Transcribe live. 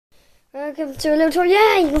Welcome to a little tour.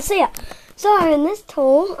 Yeah, you can see it. So in this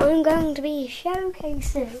tour, I'm going to be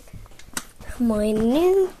showcasing my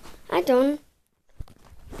new add-on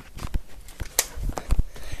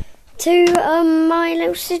to my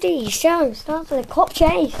little city. So starts with a cop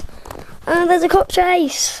chase. There's a cop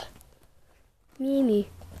chase. Mew,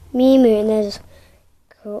 and there's a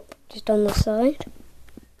cop just on the side,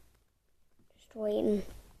 just waiting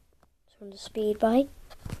on the speed bike.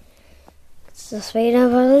 It's the speeder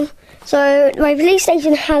button. So my police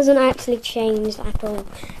station hasn't actually changed at all,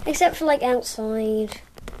 except for like outside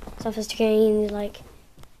stuff has changed, like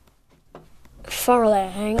thoroughly,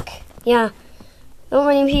 I think. Yeah, not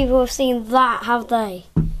many people have seen that, have they?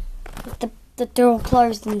 With the door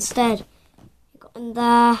closed instead. You got in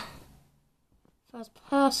there, first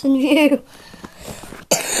person view.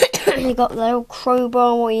 You got the little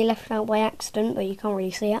crowbar where you left out by accident, but you can't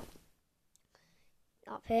really see it.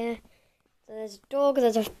 Up here. So there's a dog,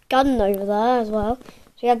 there's a gun over there as well.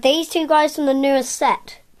 So you have these two guys from the newest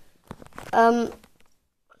set. Put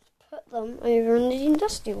them over on the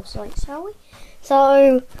industrial site, shall we?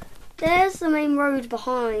 So there's the main road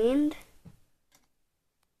behind.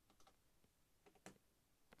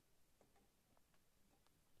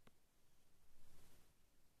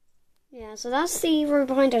 Yeah, so that's the road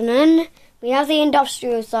behind, and then we have the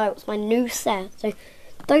industrial site, which is my new set. So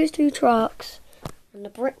those two trucks and the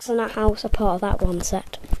bricks in that house are part of that one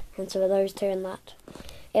set. And so are those two in that.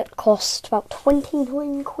 It cost about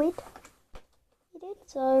 29 quid. It did.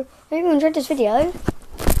 So I hope you enjoyed this video.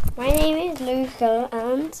 My name is Luca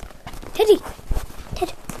and Ted.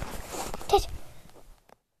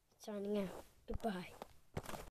 Signing out. Goodbye.